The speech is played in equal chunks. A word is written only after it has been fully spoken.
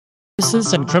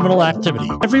and criminal activity.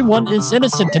 Everyone is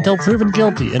innocent until proven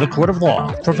guilty in a court of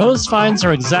law. Proposed fines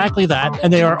are exactly that,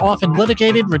 and they are often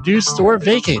litigated, reduced, or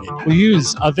vacated. We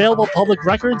use available public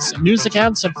records, news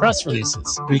accounts, and press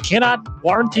releases. We cannot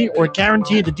warranty or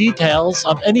guarantee the details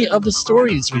of any of the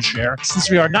stories we share, since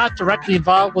we are not directly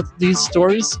involved with these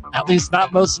stories, at least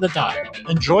not most of the time.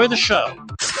 Enjoy the show.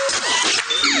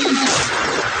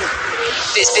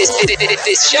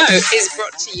 This show is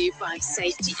brought to you by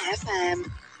Safety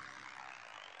FM.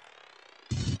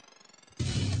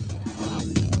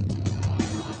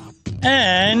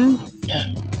 And,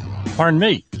 pardon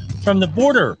me, from the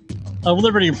border of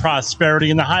liberty and prosperity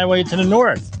in the highway to the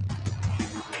north,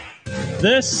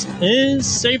 this is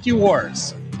Safety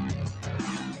Wars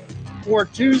for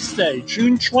Tuesday,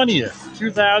 June 20th,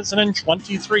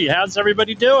 2023. How's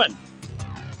everybody doing?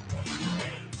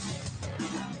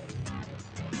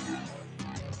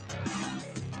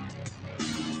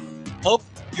 Hope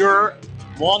your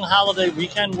long holiday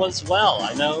weekend was well.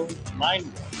 I know mine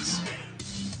was.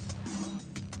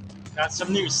 Got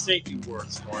some new safety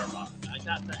words for him on. I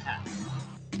got the hat.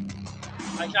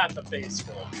 I got the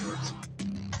baseball jersey.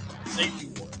 Safety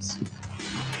words.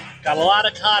 Got a lot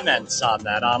of comments on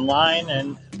that online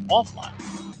and offline.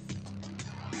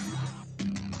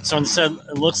 Someone said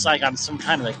it looks like I'm some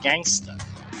kind of a gangster.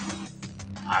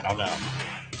 I don't know.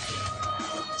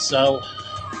 So,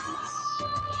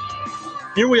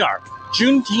 here we are.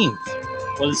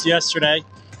 Juneteenth was yesterday.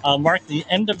 Marked the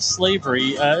end of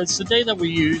slavery. It's the day that we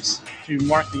use to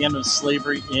mark the end of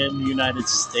slavery in the United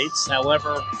States.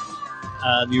 However,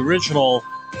 the original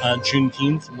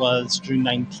Juneteenth was June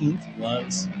 19th,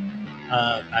 was,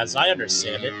 as I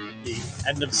understand it, the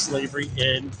end of slavery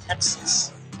in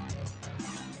Texas.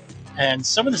 And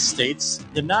some of the states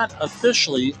did not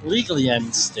officially legally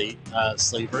end state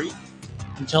slavery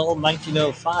until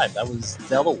 1905. That was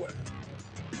Delaware.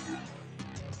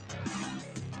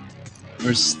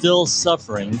 We're still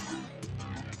suffering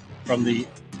from the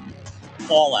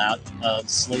fallout of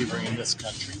slavery in this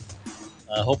country.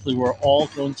 Hopefully we're all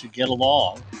going to get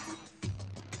along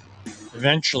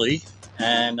eventually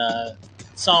and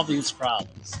solve these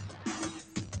problems.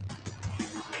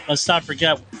 Let's not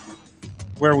forget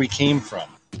where we came from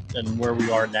and where we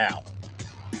are now.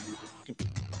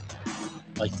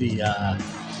 Like the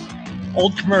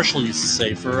old commercial used to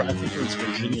say for, I think it was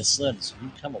Virginia Slims,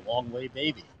 "We've come a long way,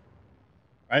 baby."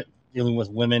 Right? Dealing with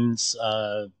women's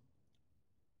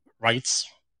rights.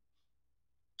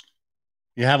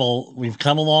 We've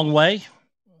come a long way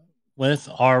with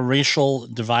our racial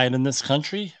divide in this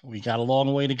country. We got a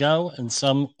long way to go in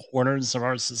some corners of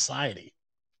our society.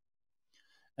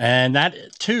 And that,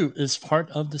 too, is part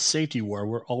of the safety war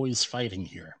we're always fighting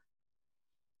here.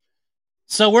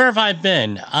 So where have I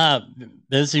been?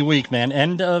 Busy week, man.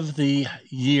 End of the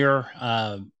year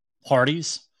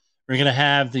parties. We're going to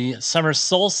have the summer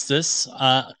solstice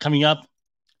coming up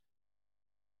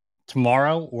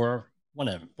tomorrow or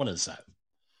whenever. What is that?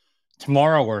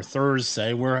 Tomorrow or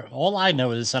Thursday, where all I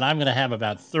know is that I'm going to have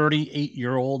about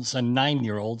 38-year-olds and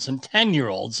 9-year-olds and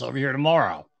 10-year-olds over here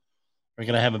tomorrow. We're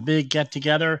going to have a big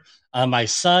get-together. My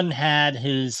son had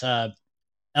his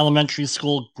elementary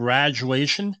school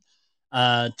graduation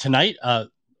tonight,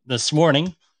 this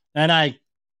morning, and I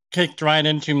kicked right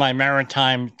into my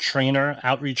maritime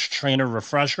outreach trainer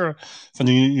refresher from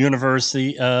the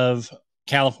University of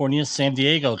California, San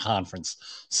Diego conference.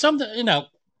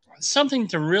 Something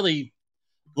to really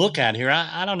look at here.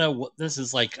 I don't know what this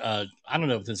is like. I don't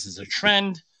know if this is a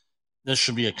trend. This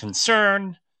should be a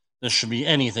concern. This should be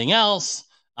anything else.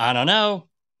 I don't know.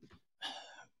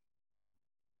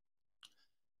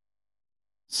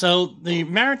 So the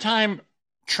maritime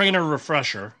trainer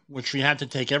refresher, which we had to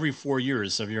take every 4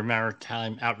 years of your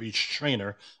maritime outreach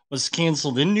trainer, was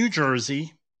canceled in New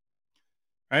Jersey,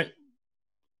 right?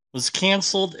 Was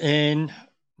canceled in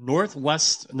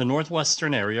the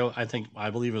northwestern area. I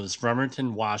believe it was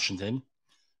Bremerton, Washington,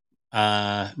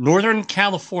 Northern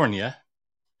California,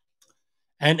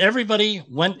 and everybody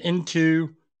went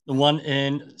into the one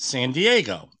in San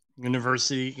Diego,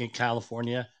 University in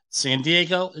California, San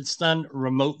Diego. It's done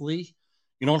remotely.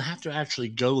 You don't have to actually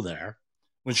go there,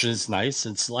 which is nice.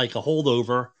 It's like a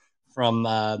holdover from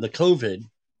the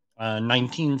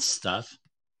COVID-19 stuff.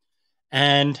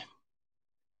 And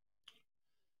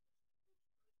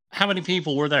how many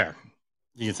people were there,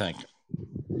 do you think?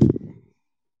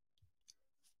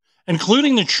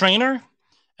 Including the trainer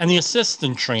and the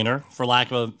assistant trainer, for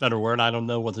lack of a better word. I don't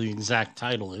know what the exact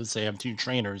title is. They have 2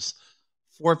 trainers,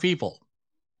 4 people.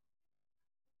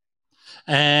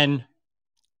 And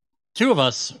 3 of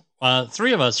us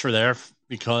were there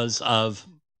because of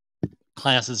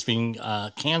classes being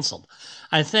canceled.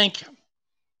 I think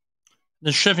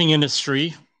the shipping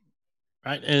industry,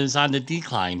 right, is on the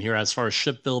decline here as far as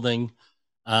shipbuilding.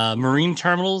 Marine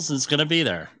terminals is going to be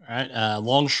there, right?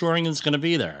 Longshoring is going to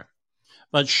be there.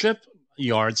 But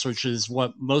shipyards, which is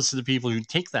what most of the people who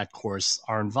take that course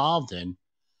are involved in,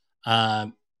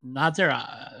 not there.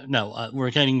 We're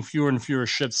getting fewer and fewer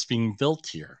ships being built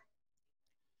here.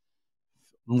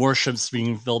 More ships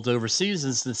being built overseas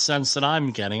is the sense that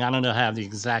I'm getting. I don't know how the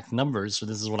exact numbers, but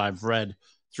this is what I've read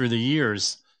through the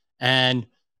years. And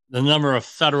the number of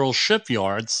federal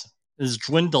shipyards is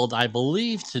dwindled, I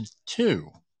believe, to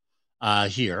 2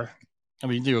 here. Let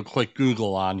me do a quick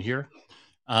Google on here.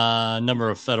 Number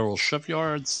of federal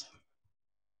shipyards.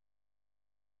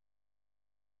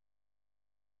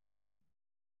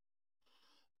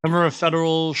 Number of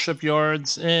federal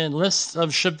shipyards and list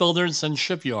of shipbuilders and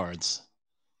shipyards.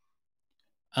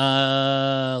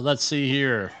 Let's see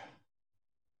here.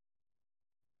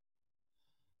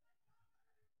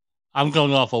 I'm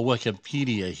going off of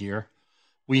Wikipedia here.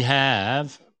 We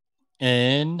have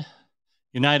in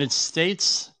United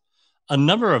States a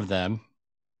number of them.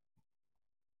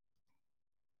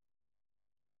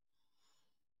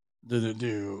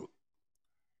 A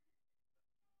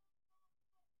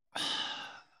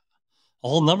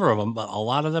whole number of them, but a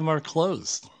lot of them are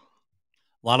closed.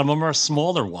 A lot of them are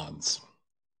smaller ones.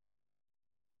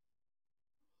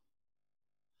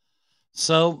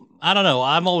 So, I don't know.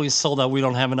 I'm always told that we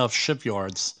don't have enough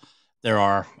shipyards. There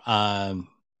are.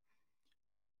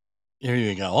 Here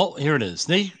you go. Oh, here it is.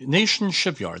 Nation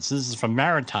Shipyards. This is from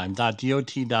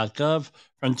maritime.dot.gov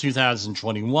from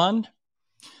 2021.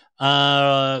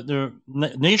 The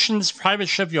nation's private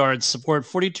shipyards support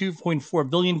 $42.4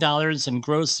 billion in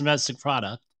gross domestic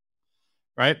product,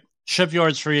 right?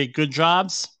 Shipyards create good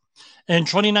jobs. In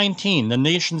 2019, the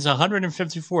nation's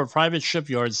 154 private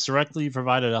shipyards directly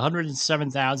provided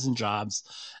 107,000 jobs,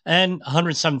 and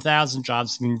 107,000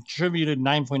 jobs contributed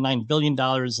 $9.9 billion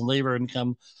in labor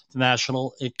income to the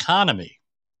national economy.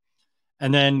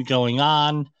 And then going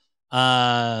on,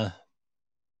 there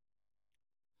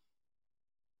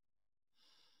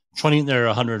are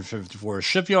 154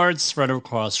 shipyards spread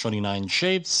across 29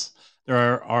 shapes.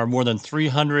 There are more than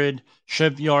 300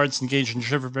 shipyards engaged in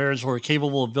ship repairs or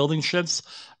capable of building ships,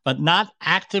 but not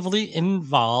actively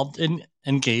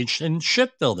engaged in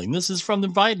shipbuilding. This is from the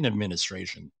Biden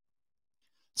administration.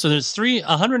 So there's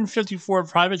 154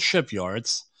 private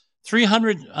shipyards,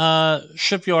 300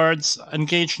 shipyards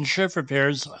engaged in ship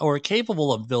repairs or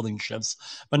capable of building ships,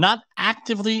 but not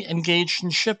actively engaged in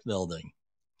shipbuilding.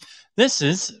 This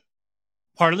is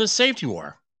part of the safety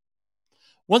war.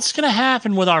 What's going to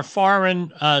happen with our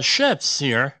foreign ships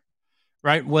here,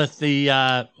 right? With the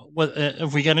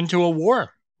if we get into a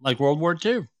war like World War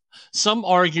II, some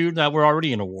argue that we're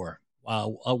already in a war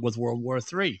with World War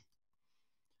III.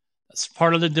 That's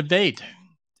part of the debate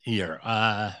here.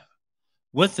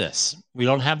 With this, we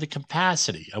don't have the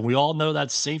capacity, and we all know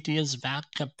that safety is about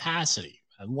capacity.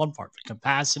 And one part,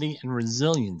 capacity and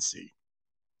resiliency.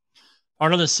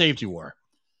 Part of the safety war.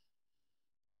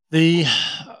 But,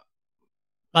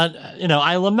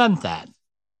 I lament that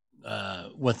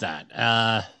with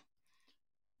that.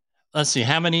 Let's see,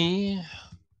 how many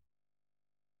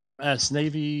U.S.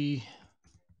 Navy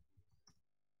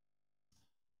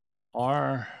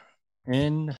are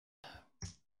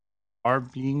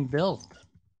being built?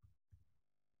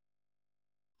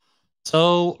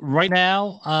 So right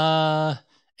now,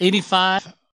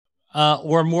 85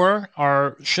 or more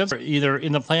are ships either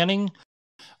in the planning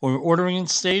or ordering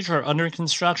stage or under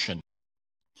construction.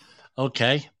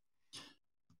 Okay.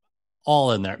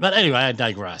 All in there. But anyway, I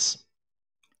digress.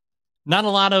 Not a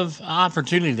lot of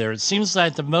opportunity there. It seems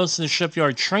like most of the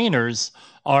shipyard trainers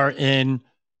are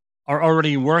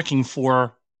already working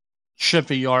for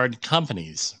shipyard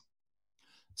companies.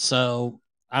 So,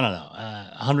 I don't know,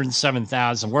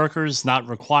 107,000 workers not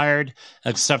required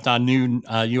except on new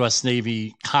U.S.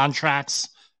 Navy contracts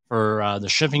for the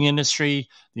shipping industry.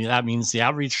 That means the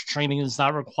outreach training is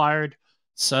not required.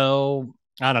 So,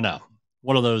 I don't know.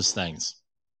 One of those things.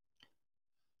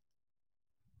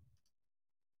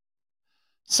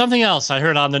 Something else I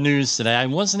heard on the news today. I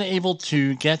wasn't able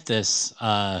to get this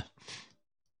on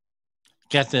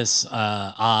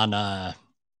a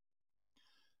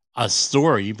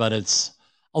story, but it's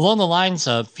along the lines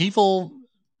of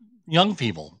young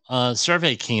people. A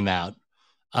survey came out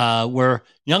where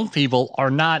young people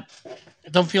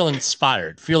don't feel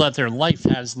inspired, feel that their life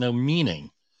has no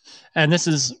meaning. And this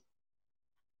is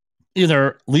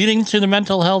either leading to the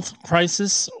mental health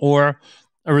crisis or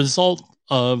a result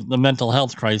of the mental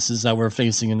health crisis that we're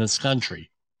facing in this country.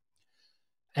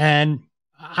 And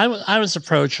I was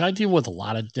approached. I deal with a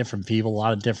lot of different people, a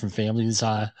lot of different families.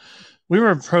 We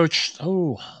were approached,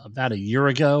 about a year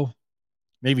ago,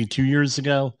 maybe 2 years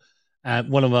ago, at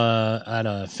at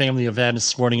a family event, a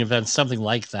sporting event, something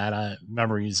like that. I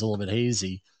memory is a little bit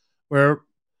hazy, where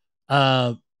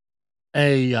uh,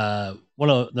 a one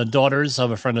of the daughters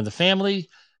of a friend of the family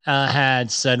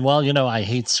had said, "Well, I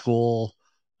hate school.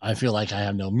 I feel like I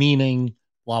have no meaning.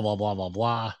 Blah blah blah blah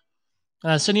blah."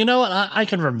 And I said, "You know what? I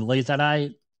can relate that.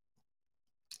 I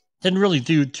didn't really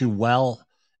do too well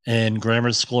in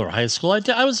grammar school or high school.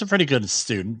 I was a pretty good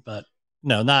student, but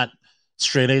no, not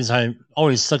straight A's. I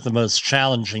always took the most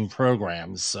challenging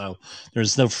programs, so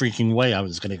there's no freaking way I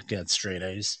was going to get straight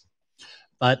A's.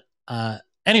 But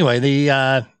anyway,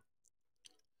 I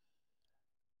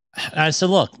said,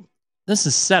 look, this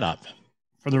is set up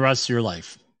for the rest of your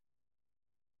life.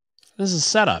 This is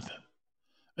set up.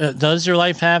 Does your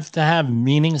life have to have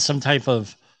meaning, some type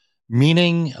of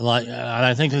meaning? Like,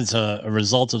 I think it's a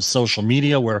result of social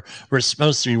media where we're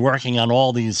supposed to be working on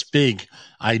all these big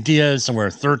ideas, and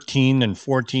we're 13 and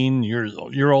 14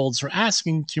 year olds. We're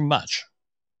asking too much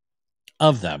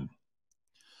of them.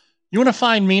 You want to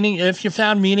find meaning? If you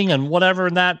found meaning in whatever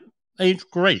in that age,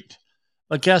 great.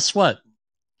 But guess what?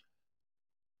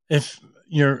 If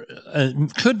you're,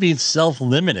 could be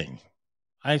self-limiting.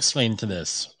 I explained to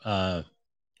this girl.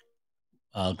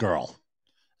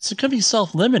 So it could be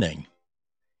self-limiting.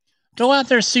 Go out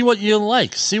there, see what you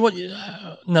like, see what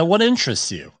what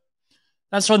interests you.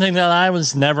 That's one thing that I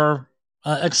was never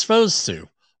exposed to,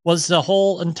 was the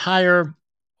whole entire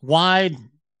wide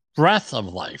breadth of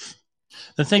life.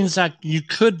 The things that you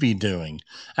could be doing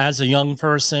as a young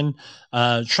person.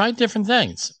 Try different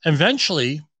things.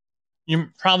 Eventually,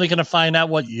 you're probably going to find out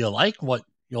what you like, what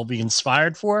you'll be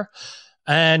inspired for.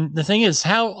 And the thing is,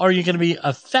 how are you going to be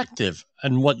effective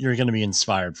in what you're going to be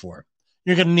inspired for?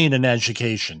 You're going to need an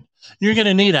education. You're going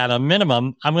to need, at a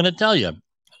minimum, I'm going to tell you,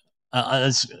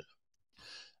 it's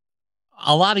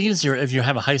a lot easier if you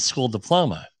have a high school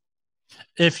diploma,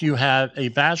 if you have a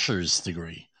bachelor's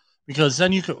degree, because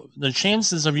then the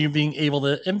chances of you being able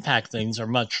to impact things are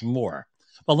much more.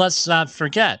 But let's not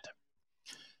forget,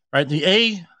 right? The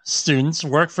A students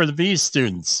work for the B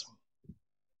students,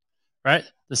 right?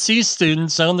 The C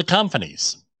students own the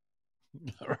companies,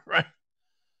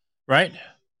 right?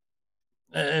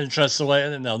 And just the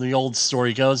way the old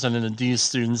story goes, and then the D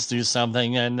students do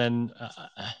something, and then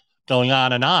going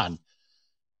on,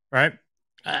 right?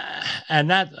 And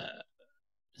that,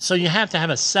 so you have to have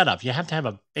a setup. You have to have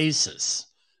a basis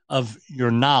of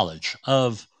your knowledge,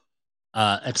 of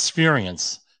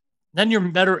experience. Then you're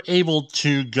better able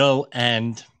to go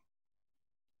and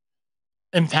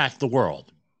impact the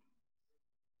world.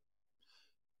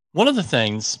 One of the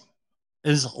things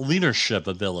is leadership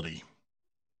ability.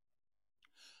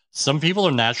 Some people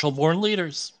are natural born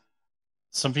leaders.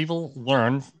 Some people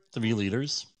learn to be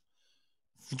leaders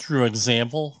through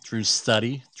example, through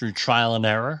study, through trial and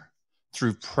error,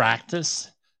 through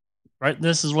practice, right?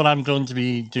 This is what I'm going to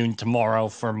be doing tomorrow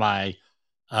for my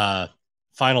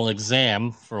final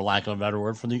exam, for lack of a better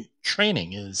word, for the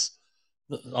training, is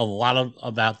a lot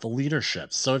about the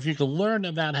leadership. So if you can learn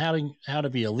about how to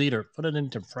be a leader, put it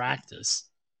into practice.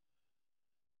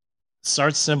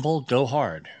 Start simple, go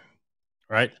hard,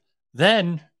 right?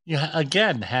 Then you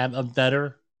again have a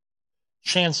better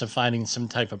chance of finding some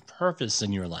type of purpose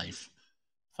in your life,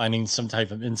 finding some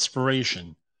type of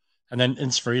inspiration. And then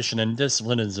inspiration and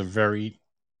discipline is a very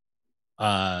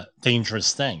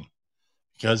dangerous thing,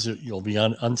 because you'll be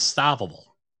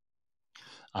unstoppable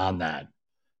on that.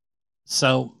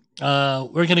 So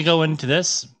we're going to go into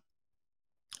this.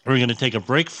 We're going to take a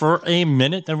break for a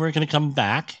minute, then we're going to come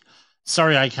back.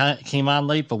 Sorry I came on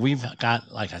late, but we've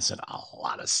got, like I said, a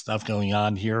lot of stuff going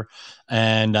on here.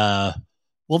 And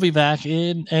we'll be back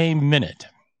in a minute.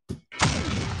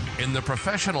 In the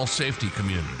professional safety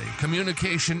community,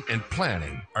 communication and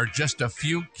planning are just a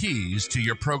few keys to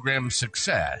your program's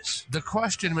success. The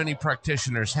question many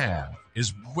practitioners have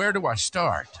is, where do I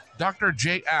start? Dr.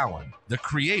 Jay Allen, the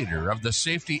creator of the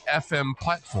Safety FM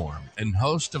platform and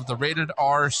host of the Rated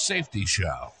R Safety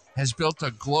Show, has built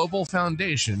a global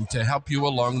foundation to help you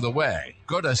along the way.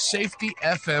 Go to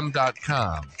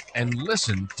safetyfm.com and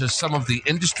listen to some of the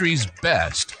industry's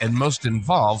best and most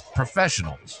involved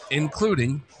professionals,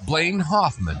 including Blaine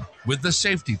Hoffman with the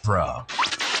Safety Pro,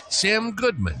 Sam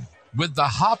Goodman with the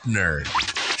Hop Nerd,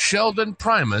 Sheldon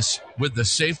Primus with the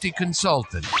Safety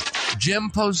Consultant, Jim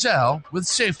Pozell with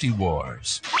Safety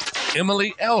Wars,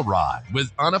 Emily Elrod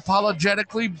with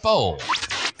Unapologetically Bold,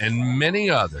 and many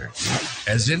others.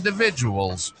 As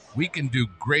individuals, we can do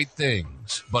great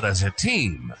things, but as a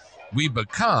team, we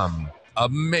become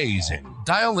amazing.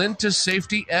 Dial into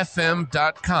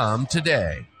safetyfm.com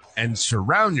today and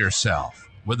surround yourself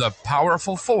with a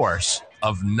powerful force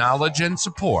of knowledge and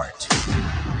support.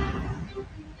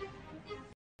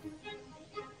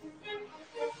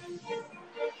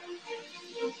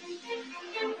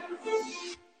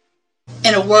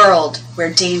 In a world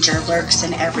where danger lurks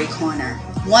in every corner,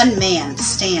 one man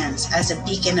stands as a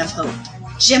beacon of hope.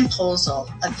 Jim Polzel,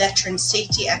 a veteran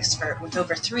safety expert with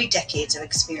over 3 decades of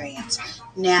experience,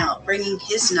 now bringing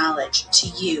his knowledge to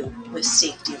you with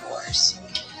Safety Wars.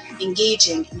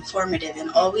 Engaging, informative, and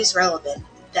always relevant,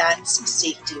 that's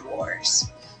Safety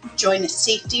Wars. Join a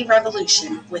safety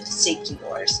revolution with Safety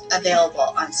Wars, available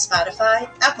on Spotify,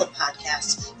 Apple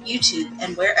Podcasts, YouTube,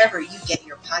 and wherever you get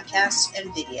your podcasts and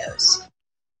videos.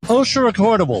 OSHA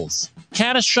recordables,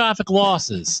 catastrophic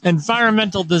losses,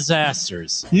 environmental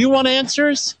disasters. You want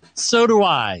answers? So do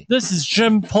I. This is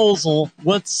Jim Polzel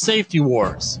with Safety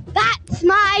Wars. That's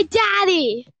my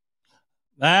daddy.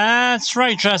 That's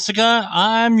right, Jessica.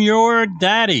 I'm your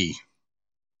daddy.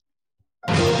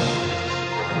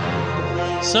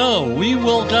 So we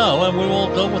will go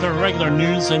with our regular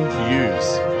news and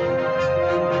views.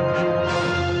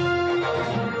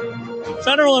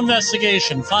 Federal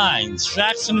investigation finds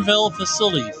Jacksonville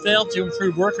facility failed to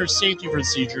improve worker safety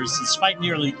procedures despite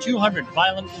nearly 200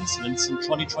 violent incidents in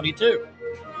 2022.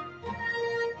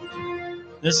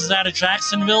 This is out of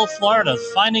Jacksonville, Florida.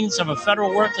 Findings of a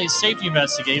federal workplace safety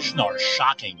investigation are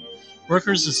shocking.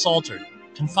 Workers assaulted,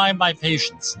 confined by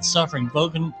patients, and suffering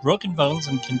broken bones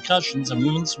and concussions and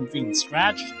wounds from being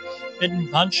scratched, bitten,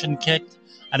 punched, and kicked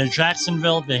at a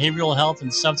Jacksonville behavioral health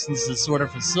and substance disorder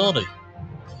facility.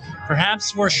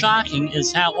 Perhaps more shocking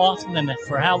is how often and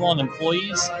for how long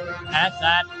employees at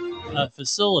that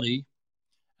facility,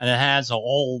 and it has a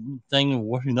whole thing,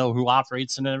 who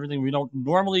operates and everything. We don't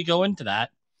normally go into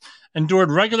that.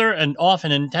 Endured regular and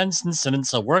often intense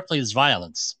incidents of workplace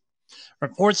violence.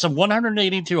 Reports of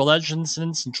 182 alleged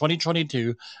incidents in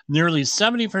 2022, nearly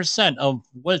 70% of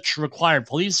which required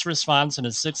police response in a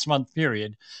 6-month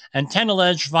period, and 10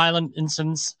 alleged violent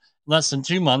incidents less than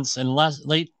 2 months in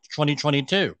late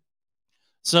 2022.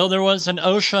 So there was an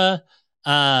OSHA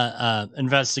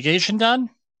investigation done.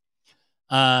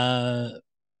 And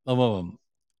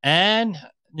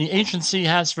the agency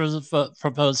has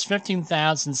proposed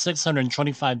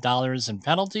 $15,625 in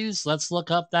penalties. Let's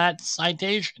look up that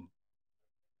citation.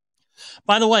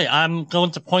 By the way, I'm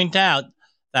going to point out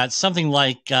that something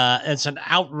like it's an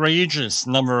outrageous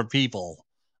number of people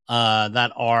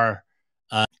that are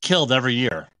killed every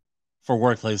year for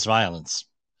workplace violence.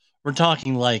 We're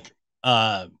talking like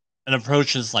it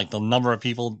approaches like the number of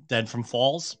people dead from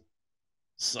falls.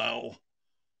 So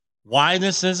why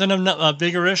this isn't a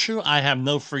bigger issue, I have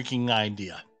no freaking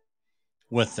idea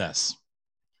with this.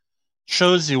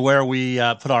 Shows you where we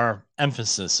put our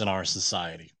emphasis in our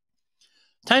society.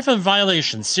 Type of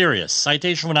violation, serious.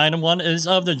 Citation 1, item 1 is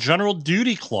of the general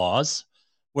duty clause,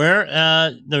 where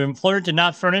the employer did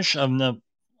not furnish the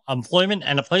employment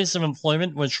and a place of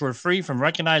employment which were free from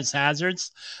recognized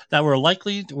hazards that were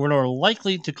likely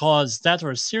to cause death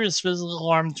or serious physical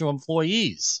harm to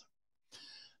employees.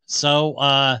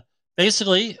 So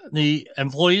basically, the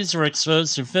employees were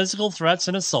exposed to physical threats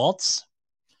and assaults,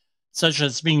 such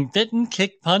as being bitten,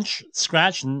 kicked, punched,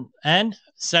 scratched, and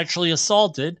sexually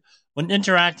assaulted when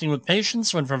interacting with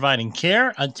patients, when providing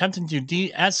care, attempting to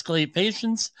de-escalate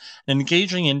patients, and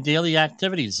engaging in daily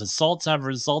activities. Assaults have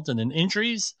resulted in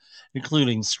injuries,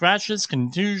 including scratches,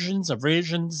 contusions,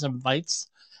 abrasions, and bites,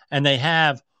 and they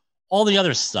have all the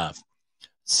other stuff.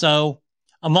 So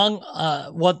among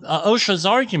what OSHA's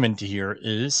argument here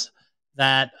is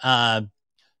that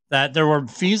that there were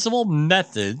feasible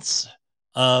methods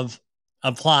of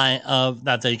applying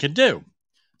that they could do.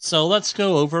 So let's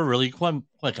go over really quick,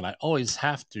 and I always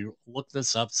have to look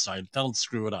this up so I don't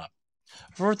screw it up.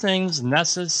 4 things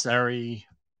necessary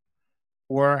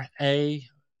for a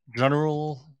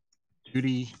general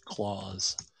duty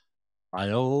clause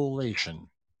violation.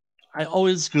 I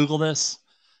always Google this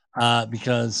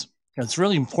because it's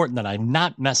really important that I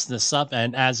not mess this up.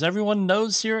 And as everyone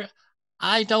knows here,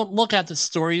 I don't look at the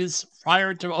stories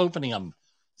prior to opening them.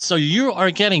 So you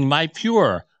are getting my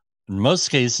pure, in most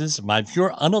cases, my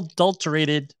pure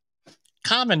unadulterated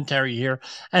commentary here.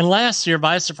 And last year,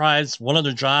 by surprise, one of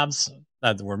the jobs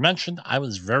that were mentioned, I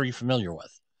was very familiar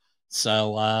with.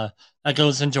 So that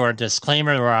goes into our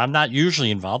disclaimer where I'm not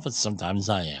usually involved, but sometimes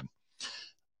I am.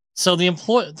 So the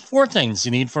 4 things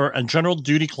you need for a general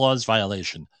duty clause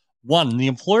violation. 1, the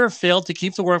employer failed to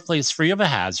keep the workplace free of a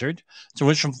hazard to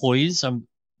which employees of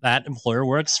that employer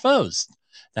were exposed.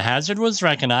 The hazard was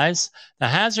recognized. The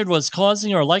hazard was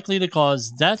causing or likely to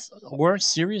cause death or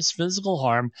serious physical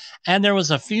harm, and there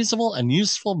was a feasible and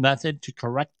useful method to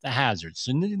correct the hazard.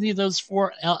 So you need those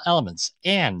four elements,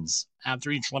 ands,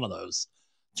 after each one of those,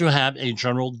 to have a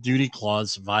general duty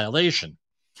clause violation.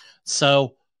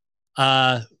 So,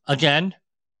 again,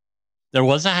 there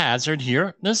was a hazard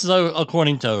here. This is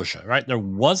according to OSHA, right? There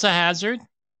was a hazard,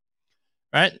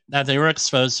 right, that they were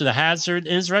exposed to. The hazard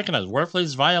is recognized.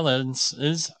 Workplace violence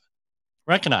is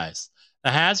recognized.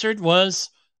 The hazard was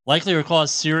likely to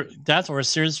cause death or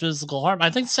serious physical harm. I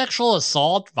think sexual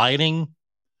assault, biting,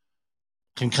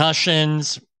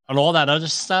 concussions, and all that other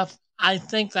stuff, I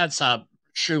think that's a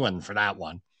shoo-in for that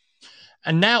one.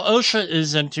 And now OSHA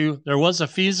is into, there was a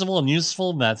feasible and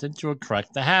useful method to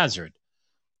correct the hazard,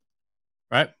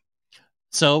 right?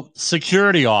 So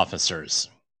security officers,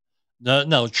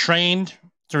 trained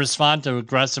to respond to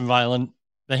aggressive, violent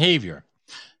behavior.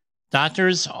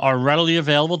 Doctors are readily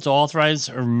available to authorize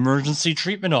emergency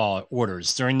treatment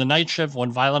orders during the night shift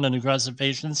when violent and aggressive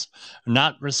patients are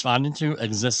not responding to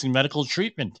existing medical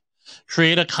treatment.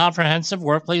 Create a comprehensive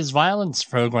workplace violence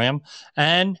program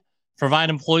and provide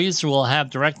employees who will have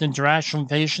direct interaction with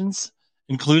patients,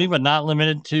 including but not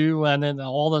limited to, and then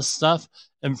all this stuff.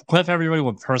 Equip everybody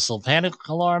with personal panic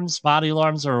alarms, body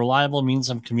alarms, or reliable means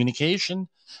of communication.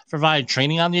 Provide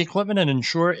training on the equipment and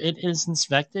ensure it is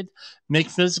inspected. Make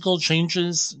physical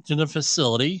changes to the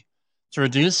facility to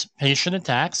reduce patient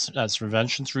attacks, that's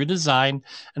prevention through design,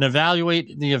 and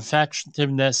evaluate the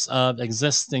effectiveness of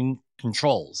existing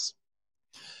controls.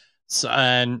 So,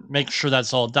 and make sure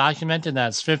that's all documented.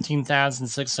 That's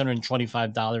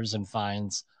 $15,625 in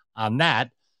fines on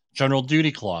that general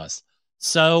duty clause.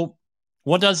 So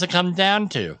what does it come down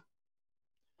to?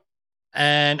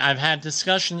 And I've had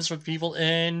discussions with people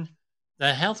in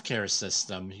the healthcare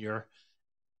system here.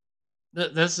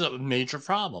 This is a major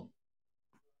problem.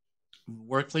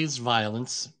 Workplace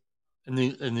violence in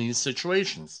these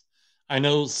situations. I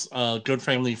know a good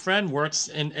family friend works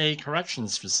in a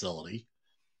corrections facility,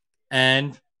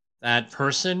 and that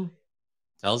person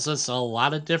tells us a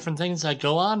lot of different things that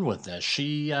go on with this.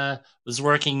 She was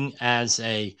working as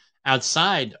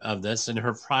outside of this in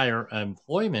her prior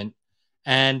employment,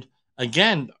 and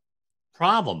again,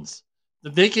 problems. The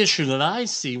big issue that I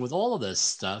see with all of this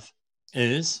stuff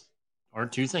are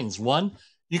two things. One,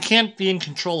 you can't be in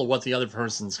control of what the other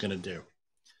person's going to do.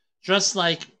 Just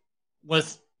like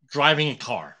with driving a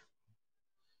car.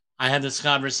 I had this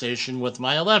conversation with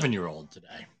my 11-year-old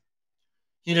today.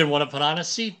 He didn't want to put on a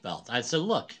seatbelt. I said,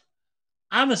 look,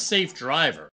 I'm a safe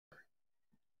driver.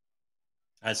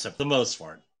 I said, for the most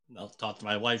part. I'll talk to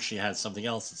my wife. She has something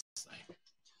else to say.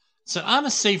 So I'm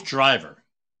a safe driver.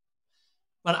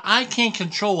 But I can't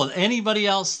control what anybody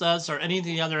else does or any of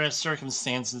the other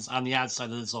circumstances on the outside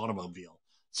of this automobile.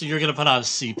 So you're going to put on a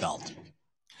seatbelt.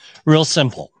 Real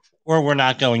simple. Or we're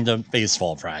not going to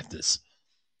baseball practice.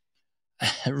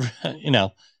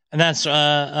 And that's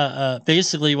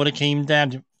basically what it came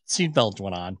down to. Seatbelt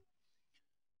went on.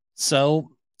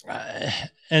 So,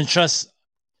 and just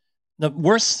the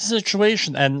worst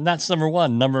situation, and that's number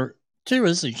one. Number two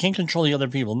is you can't control the other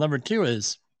people. Number two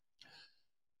is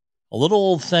a little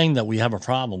old thing that we have a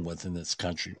problem with in this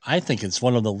country. I think it's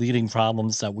one of the leading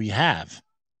problems that we have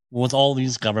with all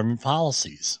these government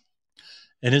policies.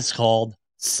 It is called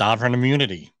sovereign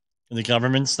immunity. And the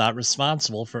government's not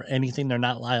responsible for anything. They're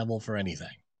not liable for anything.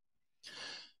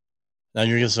 Now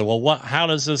you're going to say, well, how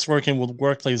does this work in with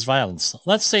workplace violence?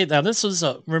 Let's say now this is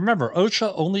remember,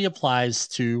 OSHA only applies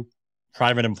to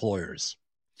private employers.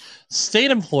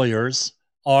 State employers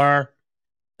are,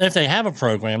 if they have a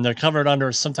program, they're covered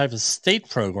under some type of state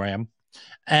program,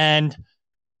 and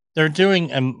they're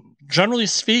doing, and generally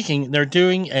speaking, they're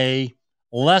doing a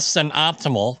less than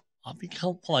optimal, I'll be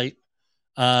polite,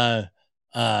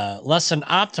 less than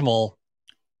optimal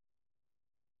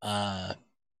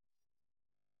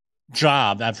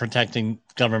job at protecting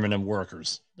government and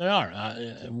workers. They are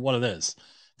what it is.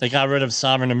 They got rid of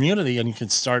sovereign immunity, and you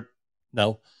could start,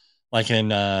 like in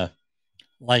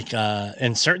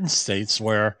certain states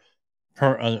where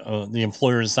the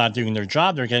employer is not doing their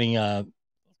job, they're getting a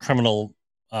criminal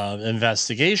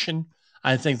investigation.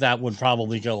 I think that would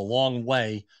probably go a long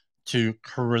way to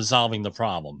resolving the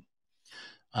problem.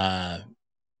 I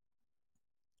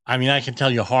can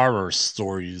tell you horror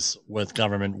stories with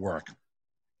government work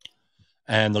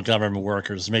and the government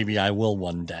workers. Maybe I will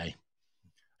one day.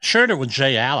 Shared it with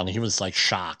Jay Allen. He was like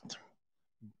shocked,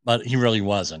 but he really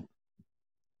wasn't.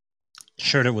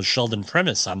 Shared it with Sheldon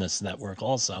Primus on this network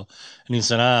also. And he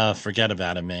said, forget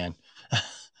about it, man.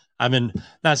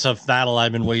 That's a battle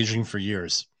I've been waging for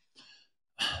years.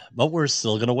 but we're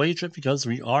still going to wage it because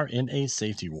we are in a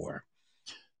safety war.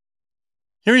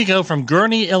 Here you go from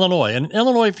Gurnee, Illinois. An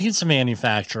Illinois pizza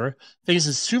manufacturer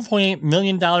faces $2.8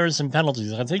 million in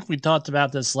penalties. I think we talked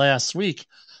about this last week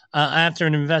after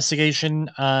an investigation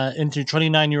into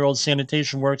 29-year-old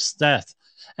Sanitation Works' death.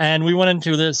 And we went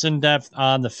into this in depth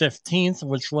on the 15th,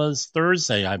 which was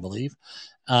Thursday, I believe,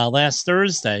 last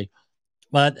Thursday.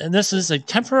 But this is a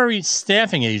temporary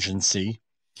staffing agency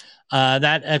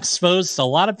that exposed a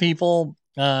lot of people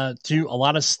to a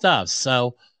lot of stuff.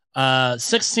 So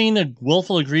 16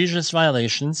 willful egregious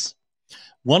violations,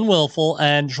 1 willful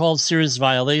and 12 serious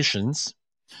violations.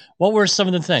 What were some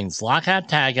of the things? Lockout,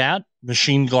 tagout,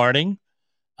 machine guarding,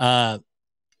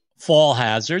 fall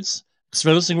hazards,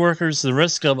 exposing workers to the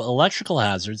risk of electrical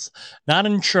hazards, not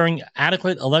ensuring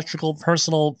adequate electrical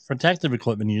personal protective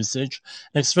equipment usage,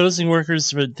 and exposing workers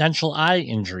to potential eye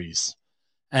injuries,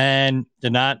 and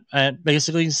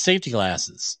basically safety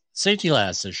glass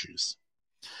issues.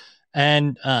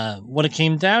 And what it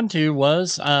came down to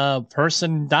was a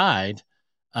person died.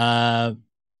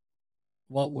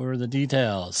 What were the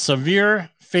details? Severe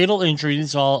fatal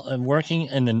injuries while working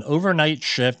in an overnight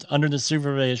shift under the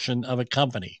supervision of a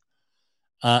company.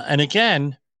 And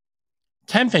again,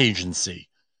 temp agency.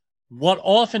 What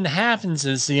often happens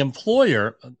is the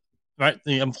employer, right?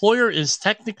 The employer is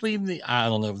technically I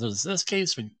don't know if there's this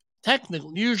case, but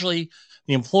technically, usually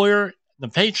the employer, the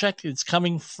paycheck is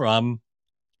coming from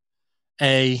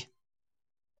a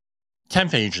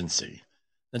temp agency.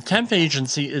 The temp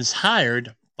agency is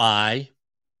hired by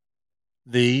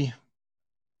the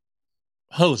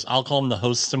host. I'll call him the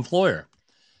host's employer.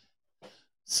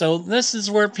 So this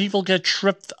is where people get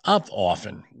tripped up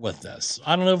often with this.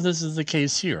 I don't know if this is the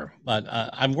case here, but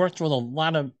I've worked with a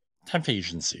lot of temp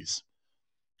agencies.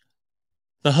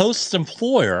 The host's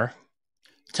employer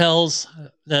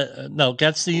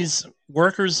gets these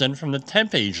workers in from the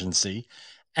temp agency,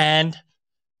 and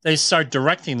they start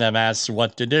directing them as to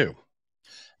what to do.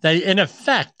 They, in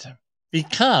effect,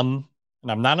 become,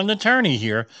 and I'm not an attorney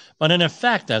here, but in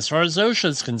effect, as far as OSHA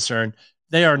is concerned,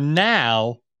 they are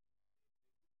now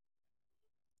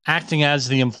acting as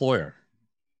the employer.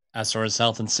 As far as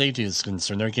health and safety is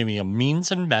concerned, they're giving them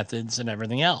means and methods and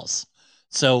everything else.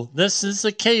 So this is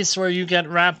the case where you get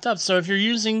wrapped up. So if you're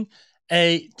using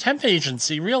a temp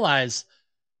agency, realize,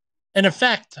 in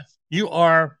effect, you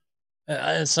are,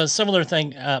 it's a similar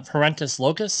thing, parentis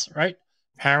locus, right?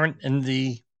 Parent in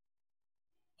the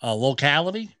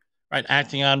locality, right?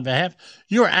 Acting on behalf.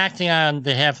 You're acting on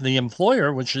behalf of the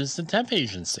employer, which is the temp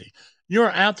agency.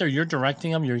 You're out there, you're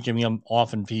directing them, you're giving them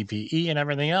often PPE and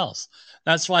everything else.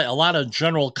 That's why a lot of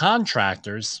general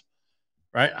contractors,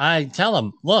 right? I tell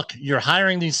them, look, you're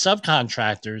hiring these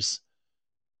subcontractors.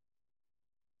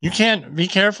 You can't be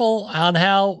careful on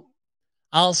how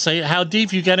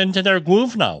deep you get into their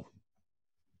groove.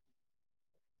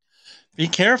 Be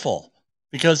careful,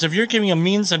 because if you're giving them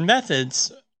means and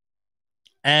methods,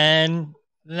 and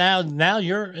now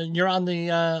you're on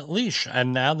the leash,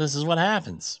 and now this is what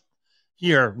happens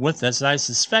here with this. And I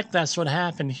suspect that's what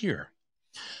happened here.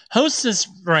 Hostess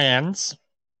Brands.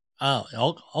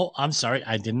 Oh, I'm sorry.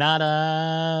 I did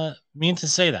not mean to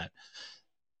say that.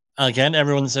 Again,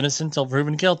 everyone's innocent until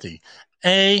proven guilty.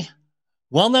 A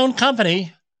well-known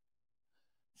company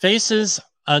faces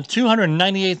a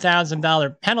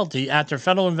 $298,000 penalty after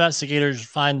federal investigators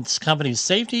find company's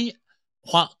safety,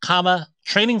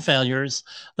 training failures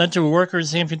led to a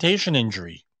worker's amputation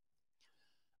injury.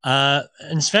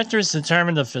 Inspectors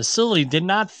determined the facility did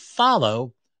not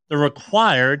follow the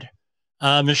required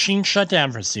machine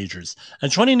shutdown procedures. A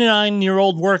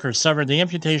 29-year-old worker suffered the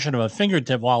amputation of a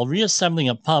fingertip while reassembling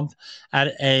a pump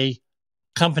at a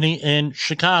company in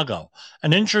Chicago,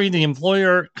 an injury the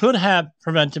employer could have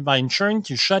prevented by ensuring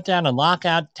to shut down and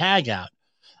lockout tagout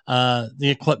the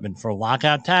equipment for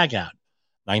lockout tagout.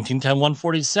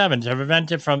 1910-147 to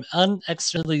prevent it from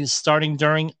unexpectedly starting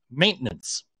during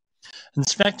maintenance.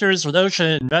 Inspectors with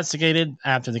OSHA investigated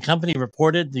after the company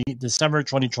reported the December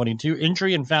 2022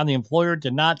 injury and found the employer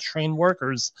did not train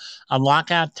workers on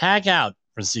lockout tagout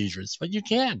procedures, but you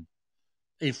can.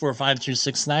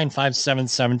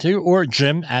 845-269-5772 or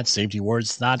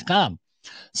jim@safetywords.com.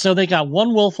 So they got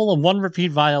 1 willful and 1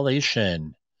 repeat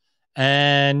violation.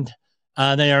 And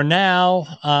they are now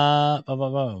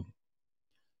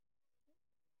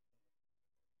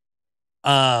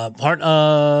part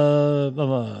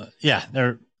of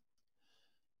they're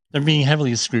being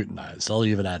heavily scrutinized. I'll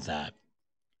leave it at that.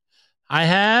 I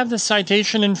have the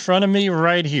citation in front of me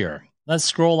right here. Let's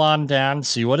scroll on down and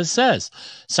see what it says.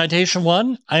 Citation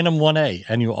 1, item 1A,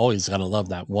 and you always gotta love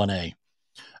that 1A.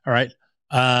 All right.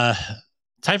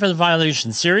 Type of the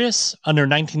violation, serious. Under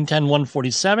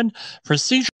 1910-147,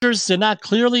 procedures did not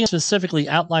clearly and specifically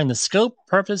outline the scope,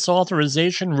 purpose,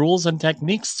 authorization, rules, and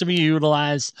techniques to be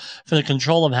utilized for the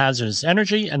control of hazardous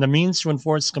energy and the means to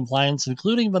enforce compliance,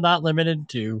 including but not limited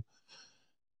to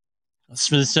a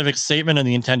specific statement of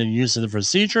the intended use of the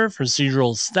procedure,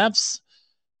 procedural steps.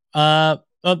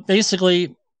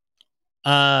 Basically,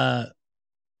 it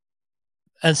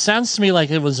sounds to me like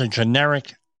it was a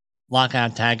generic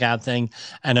lockout tagout thing,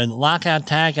 and a lockout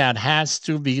tagout has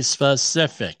to be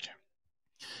specific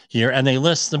here. And they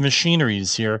list the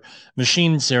machineries here.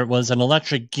 Machines here was an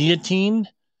electric guillotine,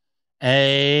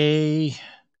 a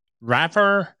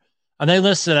wrapper, and they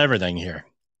listed everything here.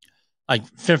 Like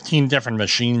 15 different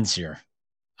machines here.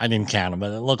 I didn't count them,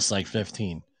 but it looks like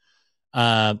 15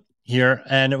 here.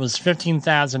 And it was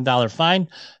 $15,000 fine.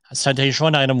 Citation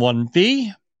 1, item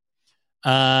 1B.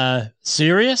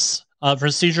 Serious.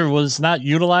 Procedure was not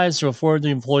utilized to afford the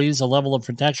employees a level of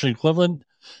protection equivalent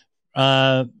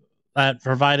that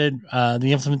provided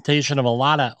the implementation of a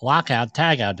lockout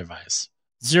tagout device.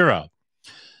 0.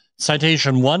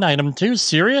 Citation 1, item 2,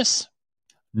 serious.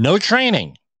 No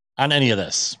training on any of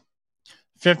this.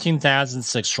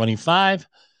 $15,625.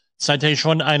 Citation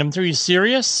 1, item 3,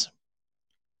 serious.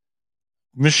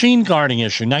 Machine guarding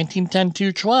issue,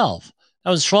 1910-212.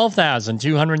 That was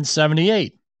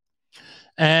 $12,278.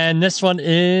 And this one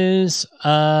is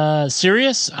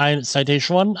serious.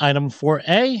 Citation 1, item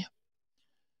 4A.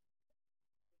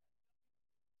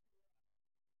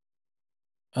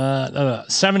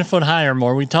 7 foot high or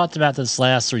more. We talked about this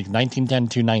last week,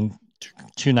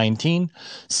 1910-219.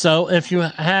 So if you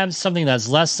have something that's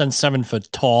less than 7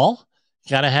 foot tall,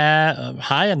 you got to have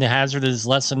high, and the hazard is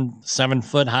less than 7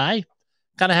 foot high,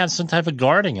 got to have some type of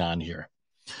guarding on here.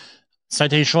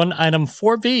 Citation 1, item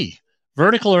 4B.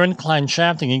 Vertical or inclined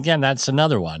shafting, again, that's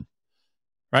another one,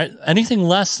 right? Anything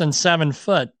less than 7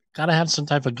 foot, got to have some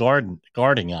type of guarding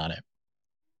on it.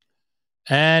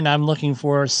 And I'm looking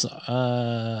for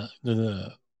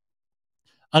the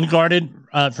unguarded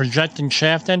projecting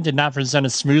shaft end did not present a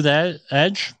smooth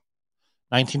edge.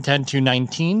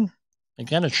 1910-219,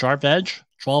 again, a sharp edge,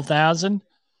 12,000.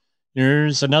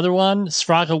 Here's another one,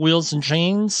 sprocket wheels and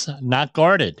chains, not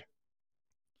guarded.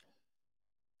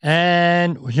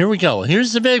 And here we go.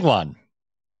 Here's the big one.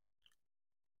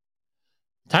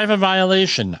 Type of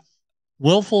violation,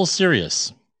 willful,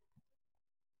 serious.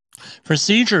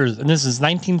 Procedures, and this is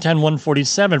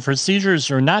 1910-147,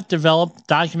 procedures are not developed,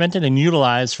 documented, and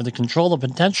utilized for the control of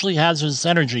potentially hazardous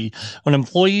energy when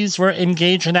employees were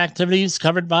engaged in activities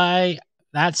covered by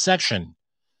that section.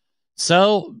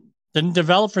 So, didn't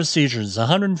develop procedures,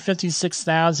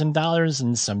 $156,000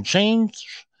 and some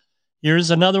change.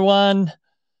 Here's another one.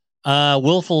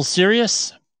 Willful,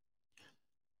 serious.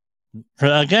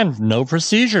 Again, no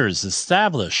procedures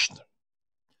established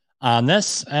on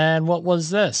this. And what was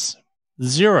this?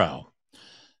 0.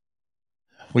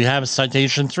 We have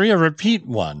citation 3, a repeat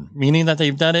one, meaning that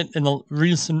they've done it in the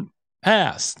recent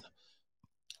past.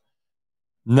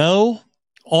 No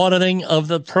auditing of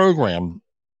the program.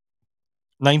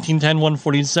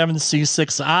 1910-147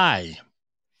 C6I.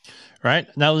 Right?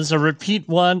 That was a repeat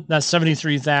one. That's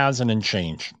 73,000 and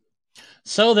change.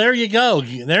 So there you go.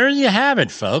 There you have it,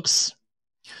 folks.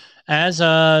 As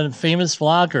a famous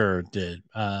vlogger did,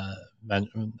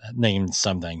 named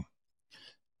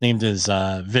his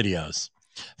videos.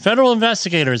 Federal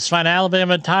investigators find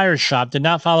Alabama tire shop did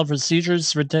not follow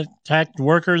procedures to protect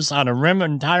workers on a rim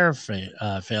and tire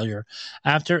failure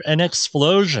after an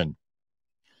explosion.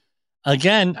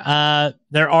 Again,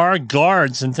 there are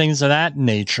guards and things of that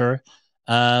nature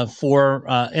for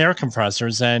air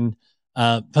compressors and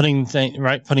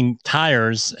putting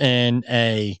tires in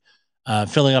a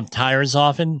filling up tires.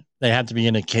 Often they have to be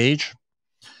in a cage.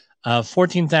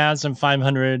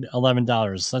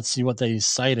 $14,511. Let's see what they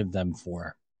cited them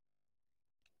for.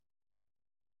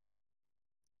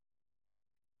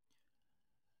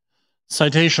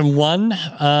 Citation 1,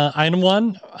 item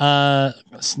 1,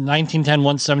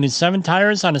 1910-177,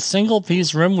 tires on a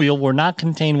single-piece rim wheel were not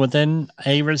contained within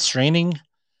a restraining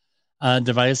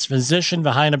device positioned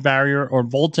behind a barrier or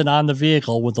bolted on the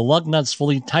vehicle with the lug nuts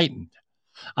fully tightened.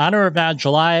 On or about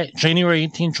January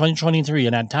 18, 2023,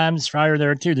 and at times prior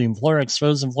thereto, the employer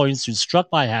exposed employees to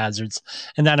struck by hazards,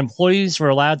 and that employees were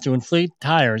allowed to inflate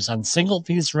tires on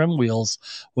single-piece rim wheels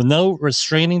with no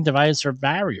restraining device or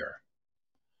barrier.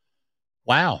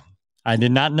 Wow, I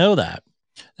did not know that.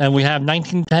 And we have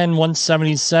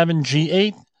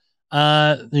 1910-177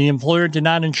 G8. The employer did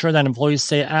not ensure that employees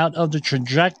stay out of the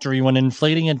trajectory when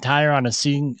inflating a tire on a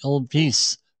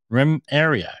single-piece rim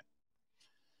area.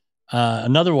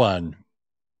 Another one.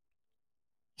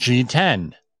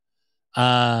 G10.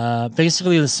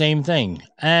 Basically the same thing.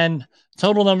 And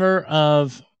total number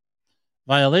of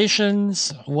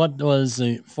violations, what was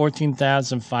the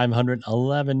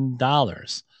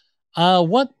 $14,511?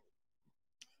 What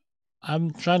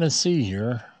I'm trying to see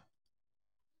here.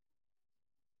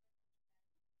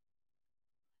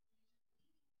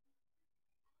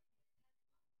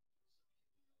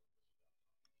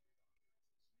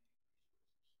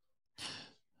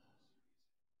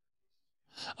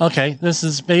 Okay, this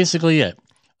is basically it.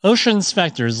 OSHA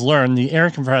inspectors learned the air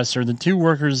compressor the two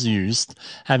workers used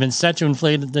had been set to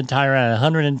inflate the tire at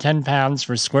 110 pounds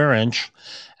per square inch,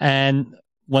 and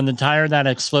when the tire that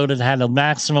exploded had a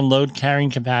maximum load carrying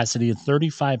capacity of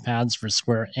 35 pounds per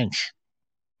square inch.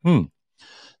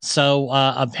 So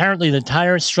apparently the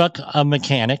tire struck a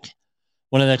mechanic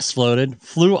when it exploded,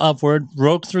 flew upward,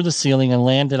 broke through the ceiling, and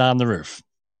landed on the roof.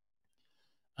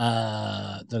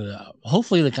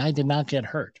 Hopefully the guy did not get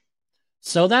hurt.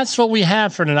 So that's what we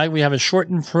have for tonight. We have a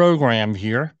shortened program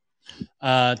here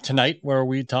tonight where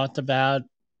we talked about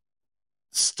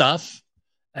stuff.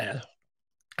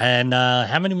 And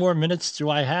how many more minutes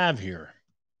do I have here?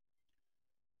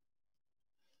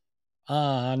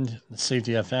 On the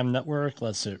Safety FM network,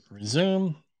 let's hit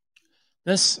resume.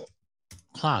 This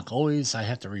clock, always I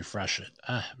have to refresh it.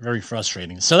 Very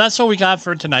frustrating. So that's what we got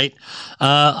for tonight.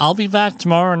 I'll be back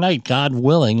tomorrow night, God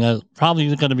willing.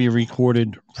 Probably going to be a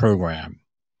recorded program.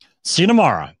 See you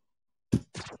tomorrow.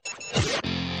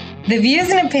 The views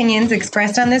and opinions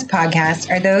expressed on this podcast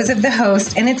are those of the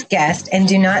host and its guest and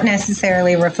do not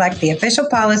necessarily reflect the official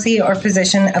policy or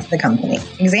position of the company.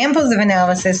 Examples of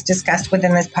analysis discussed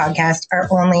within this podcast are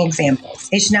only examples.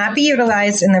 They should not be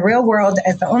utilized in the real world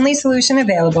as the only solution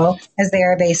available, as they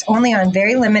are based only on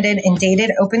very limited and dated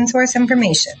open source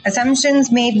information.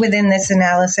 Assumptions made within this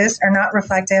analysis are not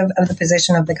reflective of the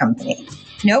position of the company.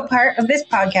 No part of this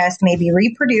podcast may be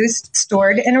reproduced,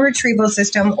 stored in a retrieval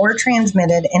system, or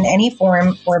transmitted in any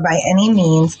form or by any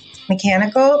means,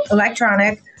 mechanical,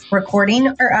 electronic, recording,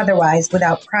 or otherwise,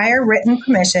 without prior written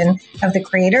permission of the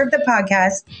creator of the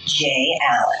podcast, Jay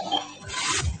Allen.